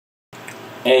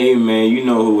Hey man, you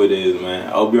know who it is,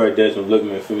 man. LBRDEZ, I'm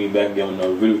looking for me back again on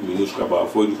another video for me. New subscribe out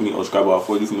 40 for me, or subscribe out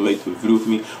 40 for me, late to the video for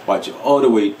me. Watch it all the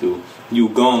way through. You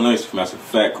gon' learn from that's a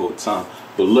fact whole time.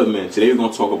 But look, man, today we're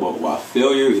gonna talk about why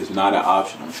failure is not an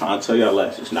option. I'm trying to tell y'all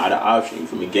last, it's not an option. You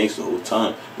for me, gangster the whole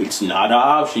time. It's not an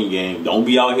option, gang. Don't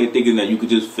be out here thinking that you could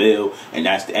just fail and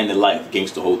that's the end of life.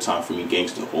 Gangster the whole time for me,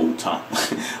 gangster the whole time.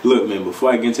 Look, man,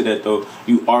 before I get into that though,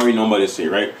 you already know what to say,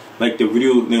 right? Like the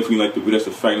video, then for you like the video, that's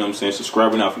a fact, you know what I'm saying?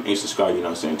 Subscribe now if you ain't subscribed, you know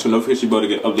what I'm saying? Turn notification bell to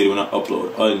get updated when I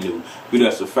upload a new video,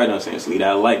 that's a fact, you know what I'm saying? So leave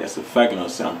that like, that's a fact, you know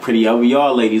what I'm saying? I'm pretty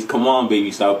LBR, ladies, come on, baby,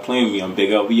 stop playing with me. I'm big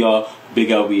LBR, big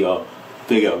LBR.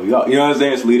 Big LBR, you know what I'm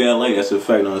saying? So leave that like, that's a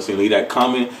fact, you know what I'm saying? Leave that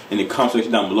comment in the comment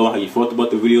section down below how you thought about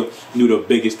the video. You knew the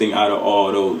biggest thing out of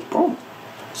all those, bro.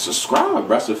 Subscribe,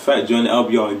 bro, that's a fact. Join the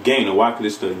LBR gang, the why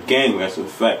it's the gang, that's a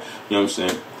fact, you know what I'm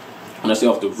saying? When I say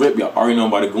off the rip, y'all already know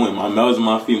about it going. My males and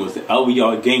my females, the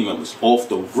LBR gang members, off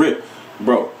the rip.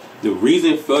 Bro, the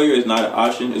reason failure is not an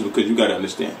option is because you gotta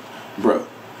understand, bro.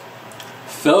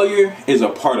 Failure is a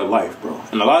part of life, bro.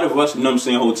 And a lot of us, you know what I'm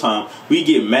saying, whole time, we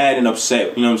get mad and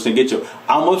upset, you know what I'm saying?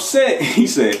 I'm upset. He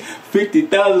said,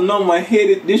 50,000 on my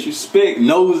head, disrespect,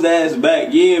 nose ass back.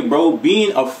 Yeah, bro,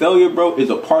 being a failure, bro, is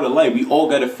a part of life. We all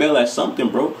gotta fail at something,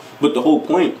 bro. But the whole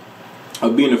point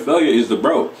of being a failure is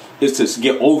to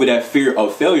get over that fear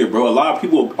of failure, bro. A lot of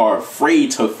people are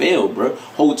afraid to fail, bro.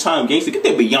 Whole time, gangster, get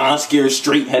that beyond scared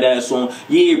straight head ass on.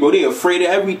 Yeah, bro, they afraid of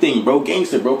everything, bro.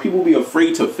 Gangster, bro. People be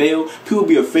afraid to fail. People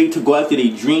be afraid to go after their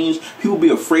dreams. People be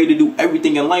afraid to do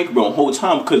everything in life, bro. Whole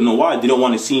time, because you know why? They don't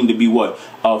want to seem to be what?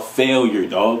 A failure,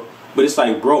 dog. But it's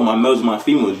like, bro, my males and my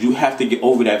females, you have to get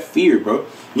over that fear, bro.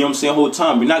 You know what I'm saying? Whole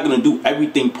time, you're not going to do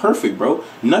everything perfect, bro.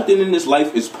 Nothing in this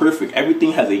life is perfect.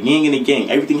 Everything has a yin and a yang.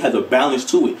 Everything has a balance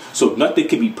to it. So nothing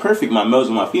can be perfect, my males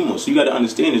and my females. So you got to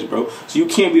understand this, bro. So you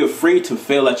can't be afraid to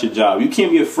fail at your job. You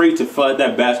can't be afraid to fail at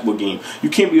that basketball game. You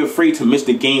can't be afraid to miss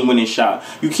the game-winning shot.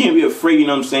 You can't be afraid, you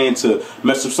know what I'm saying, to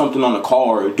mess up something on the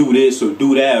car or do this or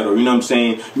do that, or, you know what I'm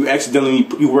saying, you accidentally,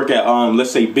 you work at,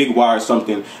 let's say, Big Y or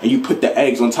something, and you put the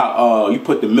eggs on top, you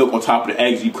put the milk on top of the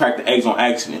eggs, you crack the eggs on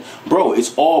accident. Bro,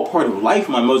 it's all part of life,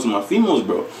 my males and my females,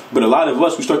 bro. But a lot of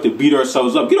us, we start to beat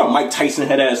ourselves up. Get our Mike Tyson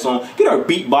head ass on. Get our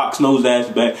beatbox nose ass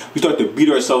back. We start to beat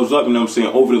ourselves up, you know what I'm saying,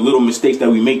 over the little mistakes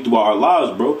that we make throughout our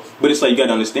lives, bro. But it's like, you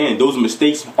gotta understand, those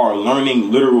mistakes are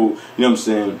learning literal, you know what I'm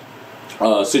saying,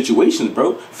 situations,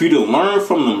 bro. For you to learn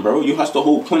from them, bro, that's the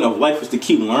whole point of life, is to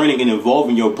keep learning and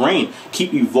evolving your brain,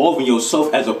 keep evolving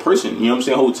yourself as a person, you know what I'm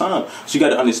saying, whole time. So you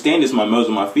got to understand this, my males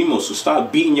and my females. So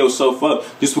stop beating yourself up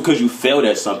just because you failed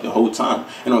at something whole time.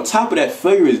 And on top of that,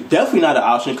 failure is definitely not an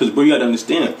option, because, bro, you got to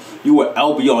understand, you are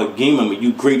LBR game member,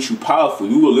 you great, you powerful,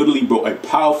 you are literally, bro, a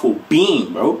powerful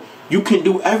being, bro. You can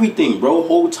do everything, bro,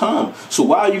 whole time. So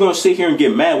why are you going to sit here and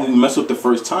get mad when you mess up the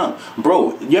first time?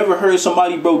 Bro, you ever heard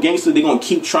somebody, bro, gangster, they're going to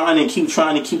keep trying and keep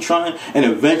trying and keep trying, and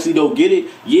eventually they'll get it?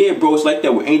 Yeah, bro, it's like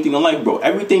that with anything in life, bro.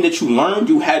 Everything that you learned,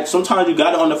 you had, sometimes you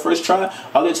got it on the first try.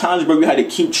 Other times, bro, you had to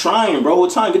keep trying, bro, whole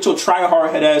time. Get your try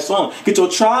hard head ass on. Get your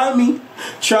try me,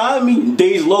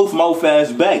 days loaf mouth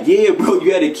ass back. Yeah, bro,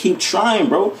 you had to keep trying,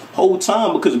 bro, whole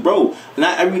time, because, bro,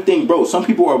 not everything, bro. Some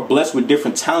people are blessed with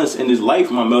different talents in this life,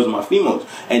 my males and my females,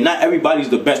 and not everybody's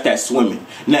the best at swimming.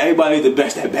 Not everybody's the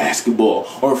best at basketball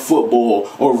or football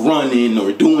or running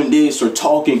or doing this or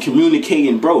talking,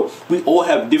 communicating, bro. We all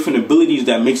have different abilities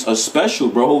that makes us special,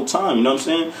 bro, whole time, you know what I'm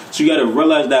saying? So you gotta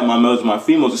realize that, my males and my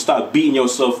females, and stop beating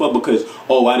yourself up because,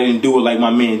 oh, I didn't do it like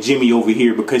my man Jimmy over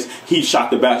here because he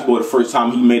shot the basketball the first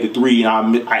time he made a three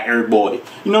and I airballed it.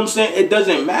 You know what I'm saying? It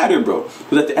doesn't matter, bro.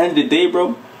 Because at the end of the day,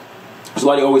 bro, that's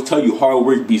why they always tell you hard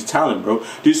work beats talent, bro.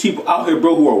 There's people out here,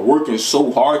 bro, who are working so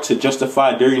hard to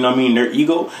justify their, you know what I mean, their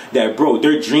ego, that, bro,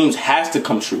 their dreams has to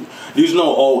come true. There's no,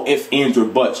 oh, if, ands, or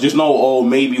buts. There's no, oh,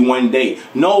 maybe one day.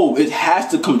 No, it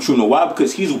has to come true. You know why?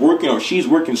 Because he's working or she's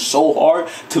working so hard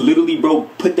to literally, bro,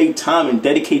 put their time and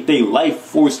dedicate their life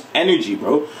force energy,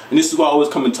 bro. And this is why I always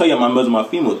come and tell you, my males and my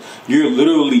females, you're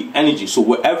literally energy. So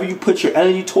whatever you put your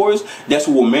energy towards, that's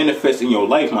what will manifest in your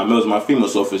life, my males and my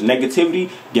females. So if it's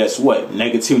negativity, guess what?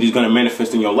 Negativity is going to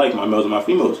manifest in your life, my males and my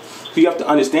females. So you have to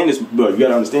understand this, bro. You got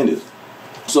to understand this.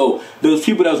 So those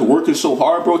people that's working so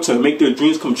hard, bro, to make their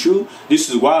dreams come true, this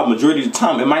is why majority of the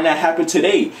time, it might not happen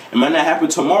today. It might not happen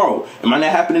tomorrow. It might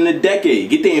not happen in a decade.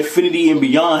 Get the infinity and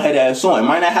beyond head ass on. It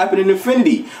might not happen in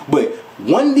infinity. But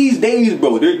one of these days,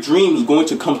 bro, their dream is going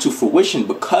to come to fruition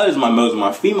because, my males and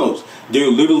my females,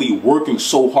 they're literally working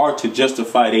so hard to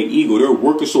justify their ego. They're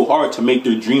working so hard to make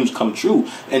their dreams come true.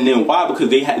 And then why? Because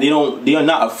they are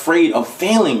not afraid of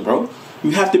failing, bro.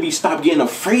 You have to stop getting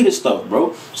afraid of stuff,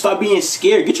 bro. Stop being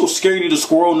scared. Get your scaredy the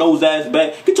squirrel nose ass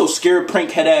back. Get your scared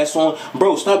prank head ass on.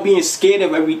 Bro, stop being scared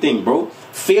of everything, bro.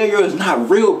 Failure is not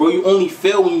real, bro. You only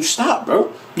fail when you stop,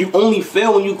 bro. You only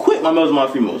fail when you quit, my males and my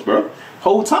females, bro.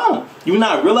 Whole time. You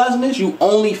not realizing this? You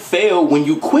only fail when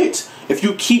you quit. If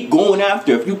you keep going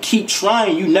after, if you keep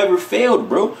trying, you never failed,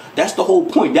 bro. That's the whole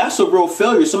point. That's a real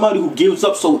failure. Somebody who gives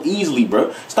up so easily,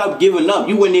 bro. Stop giving up.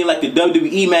 You went there like the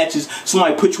WWE matches.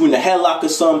 Somebody put you in the headlock or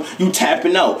something. You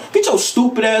tapping out. Get your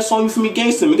stupid ass on, you feel me,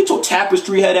 gangster man. Get your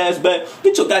tapestry head ass back.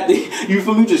 Get your goddamn, you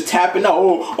feel me, just tapping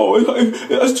out.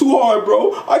 That's too hard,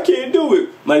 bro. I can't do it.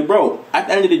 Like, bro, at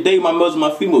the end of the day, my males and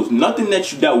my females, nothing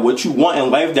that what you want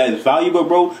in life that is valuable,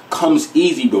 bro, comes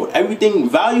easy, bro. Everything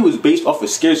value is based off of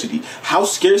scarcity. How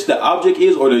scarce the object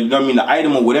is, or the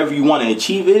item or whatever you want to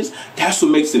achieve is, that's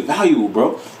what makes it valuable,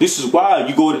 bro. This is why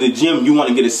you go to the gym, you want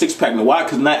to get a six-pack. Now, why?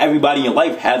 Because not everybody in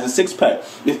life has a six-pack.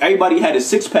 If everybody had a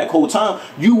six-pack whole time,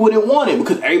 you wouldn't want it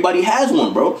because everybody has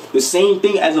one, bro. The same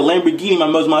thing as a Lamborghini, my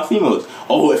males, my females.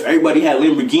 Oh, if everybody had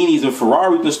Lamborghinis and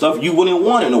Ferraris and stuff, you wouldn't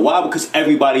want it. Now, why? Because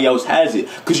everybody else has it.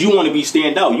 Because you want to be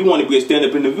stand out. You want to be a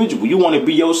stand-up individual. You want to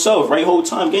be yourself, right? Whole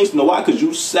time, gangster. Now, why? Because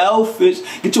you selfish.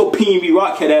 Get your P&B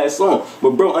Rockhead ass on.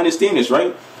 But bro, understand this,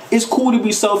 right? It's cool to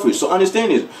be selfish, so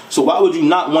understand this. So why would you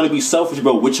not want to be selfish,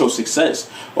 bro, with your success?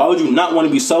 Why would you not want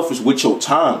to be selfish with your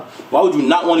time? Why would you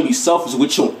not want to be selfish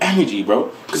with your energy,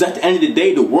 bro? Because at the end of the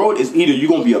day, the world is either you're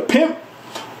going to be a pimp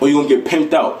or you're going to get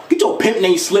pimped out. Get your pimp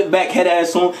name slip back head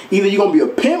ass on. Either you're going to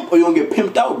be a pimp or you're going to get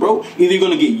pimped out, bro. Either you're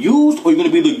going to get used or you're going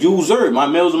to be the user, my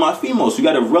males and my females. So you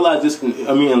got to realize this,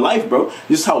 in life, bro.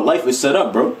 This is how life is set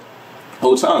up, bro.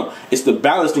 Whole time. It's the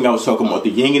balance thing I was talking about, the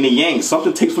yin and the yang.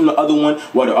 Something takes from the other one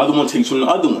while the other one takes from the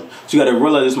other one. So you got to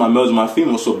realize this, my males and my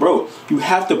females. So bro, you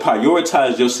have to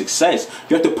prioritize your success.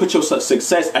 You have to put your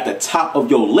success at the top of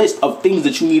your list of things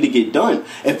that you need to get done.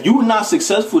 If you're not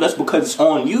successful, that's because it's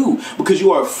on you. Because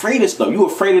you are afraid of stuff. You're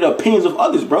afraid of the opinions of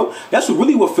others, bro. That's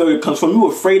really what failure comes from.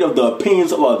 You're afraid of the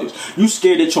opinions of others. You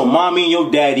scared that your mommy and your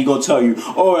daddy gonna tell you,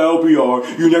 oh,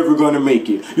 LBR, you're never gonna make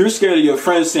it. You're scared of your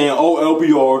friends saying, oh,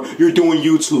 LBR, you're doing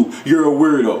YouTube, you're a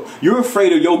weirdo. You're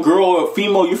afraid of your girl or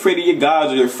female, you're afraid of your guys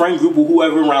or your friend group or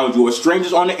whoever around you or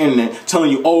strangers on the internet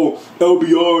telling you, oh, LBR,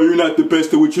 you're not the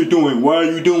best at what you're doing. Why are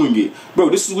you doing it? Bro,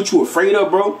 this is what you're afraid of,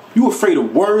 bro. You afraid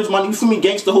of words, man. You feel me,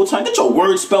 gangsta the whole time? Get your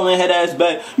word spelling head ass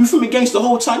back. You feel me, gangsta the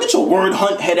whole time? Get your word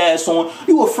hunt head ass on.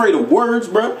 You afraid of words,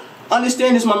 bro.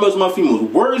 Understand this, my brothers and my females.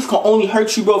 Words can only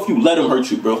hurt you, bro, if you let them hurt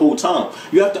you, bro, whole time.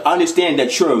 You have to understand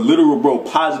that you're a literal, bro,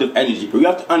 positive energy, bro. You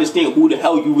have to understand who the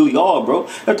hell you really are, bro.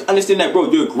 You have to understand that,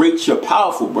 bro, you're great, you're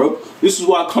powerful, bro. This is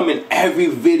why I come in every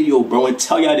video, bro, and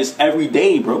tell y'all this every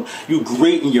day, bro. You're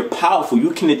great and you're powerful.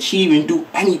 You can achieve and do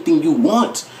anything you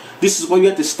want. This is why you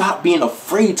have to stop being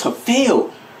afraid to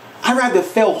fail. I'd rather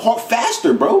fail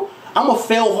faster, bro. I'm going to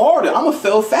fail harder. I'm going to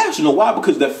fail faster. You know why?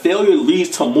 Because the failure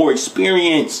leads to more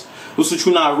experience. That's what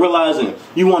you're not realizing.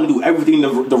 You want to do everything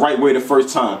the right way the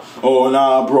first time. Oh,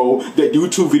 nah, bro. That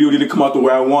YouTube video didn't come out the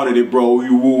way I wanted it, bro.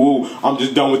 I'm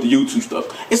just done with the YouTube stuff.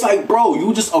 It's like, bro,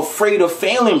 you just afraid of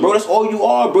failing, bro. That's all you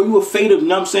are, bro. You afraid of, you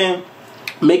know what I'm saying,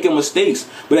 making mistakes.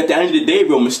 But at the end of the day,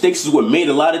 bro, mistakes is what made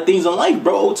a lot of things in life,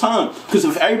 bro, all the time. Because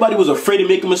if everybody was afraid of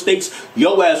making mistakes,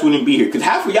 your ass wouldn't be here. Because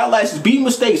half of y'all asses beat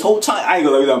mistakes whole time. I ain't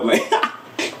gonna let you know, like,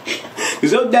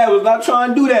 because your dad was not trying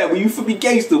to do that, but you feel me,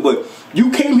 gangster. But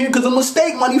you came here because of a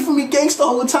mistake, man. You feel me, gangster the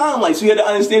whole time. Like, so you had to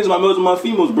understand this, my males and my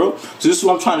females, bro. So this is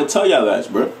what I'm trying to tell y'all guys,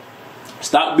 bro.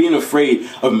 Stop being afraid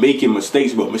of making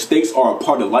mistakes, bro. Mistakes are a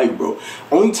part of life, bro.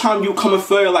 Only time you come a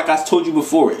failure, like I told you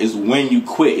before, is when you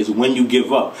quit, is when you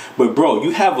give up. But, bro,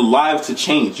 you have lives to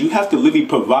change. You have to literally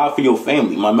provide for your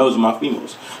family, my males and my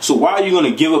females. So why are you going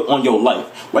to give up on your life?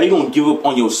 Why are you going to give up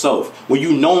on yourself when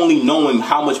you knowing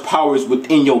how much power is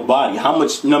within your body, how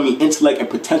much, you know what I mean, intellect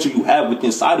and potential you have within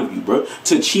inside of you, bro,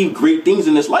 to achieve great things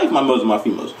in this life, my males and my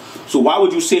females? So why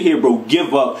would you sit here, bro,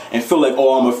 give up and feel like,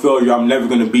 oh, I'm a failure, I'm never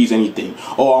going to be anything.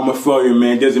 Oh, I'm a failure,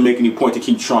 man, it doesn't make any point to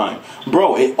keep trying.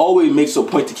 Bro, it always makes a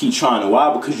point to keep trying.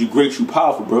 Why? Because you're great, you're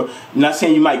powerful, bro. I'm not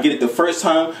saying you might get it the first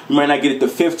time, you might not get it the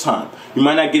 5th time, you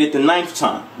might not get it the 9th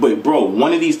time. But, bro,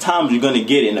 one of these times you're going to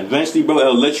get it. And eventually, bro,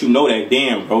 it'll let you know that,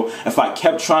 damn, bro, if I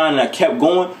kept trying and I kept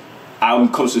going, I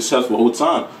would become successful the whole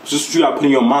time. So this is what you gotta put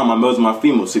in your mind, my males and my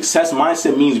females. Success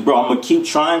mindset means, bro, I'm gonna keep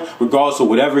trying regardless of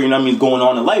whatever, you know what I mean, is going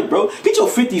on in life, bro. Get your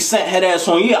 50 Cent head ass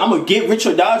on, yeah, I'm gonna get rich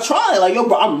or die trying. Like, yo,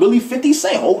 bro, I'm really 50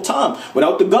 Cent whole time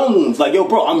without the gun wounds. Like, yo,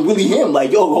 bro, I'm really him.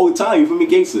 Like, yo, the whole time, you feel me,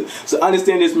 gangster? So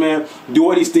understand this, man. Do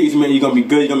all these things, man. You're gonna be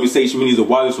good. You're gonna be safe. You mean, these are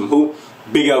wireless from who?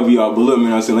 Big LBR, but look,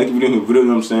 man, I'm saying, like, if you're doing the video, you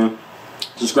know what I'm saying?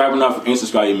 Subscribe now for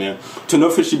unsubscribe, man. To know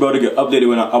officially bro to get updated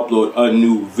when I upload a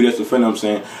new video. So, friend, I'm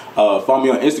saying, follow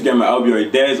me on Instagram at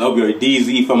LBRDEZ,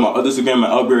 LBRDEZ. Follow my other Instagram at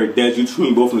LBRDEZ. You tweet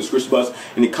me both in the description box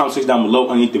in the comment section down below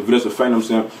underneath the video. So, friend, I'm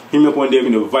saying, hit me up one day if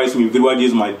you need advice, me video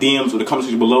ideas in my DMs or the comment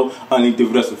section below underneath the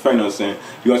video. So, friend, I'm saying,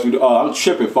 you guys, I'm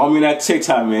tripping. Follow me on that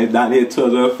TikTok, man. Down there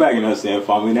towards the flag, you know what I'm saying.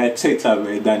 Follow me on that TikTok,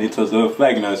 man. Down there towards the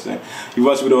flag, you know what I'm saying. You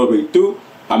watch the video all the way through.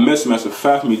 I miss him as a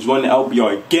fact for me join the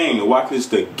LBR gang. Why? Cause it's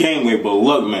the gang way. But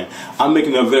look, man, I'm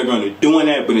making a video going to doing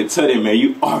that. But until then, man,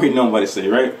 you already know what to say,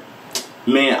 right?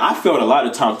 Man, I felt a lot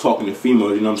of times talking to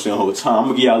females, you know what I'm saying, the whole time. I'm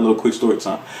gonna give y'all a little quick story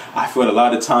time. I felt a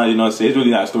lot of times, you know what I'm saying, it's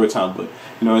really not story time, but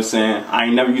you know what I'm saying, I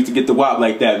ain't never used to get the wop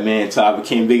like that, man, until I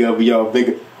became big over y'all,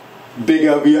 big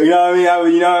over y'all, you know what I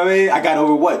mean? You know what I mean? I got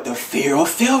over what? The fear of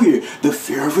failure, the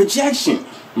fear of rejection,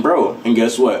 bro. And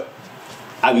guess what?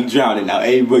 I be drowning now.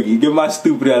 Hey, Boogie, get my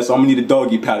stupid ass. So I'm gonna need a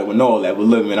doggy paddle and all that. But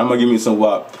look, man, I'm gonna give me some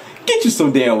wop. Get you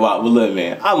some damn wop. But look,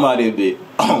 man, I'm out there, bit.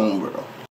 Bro.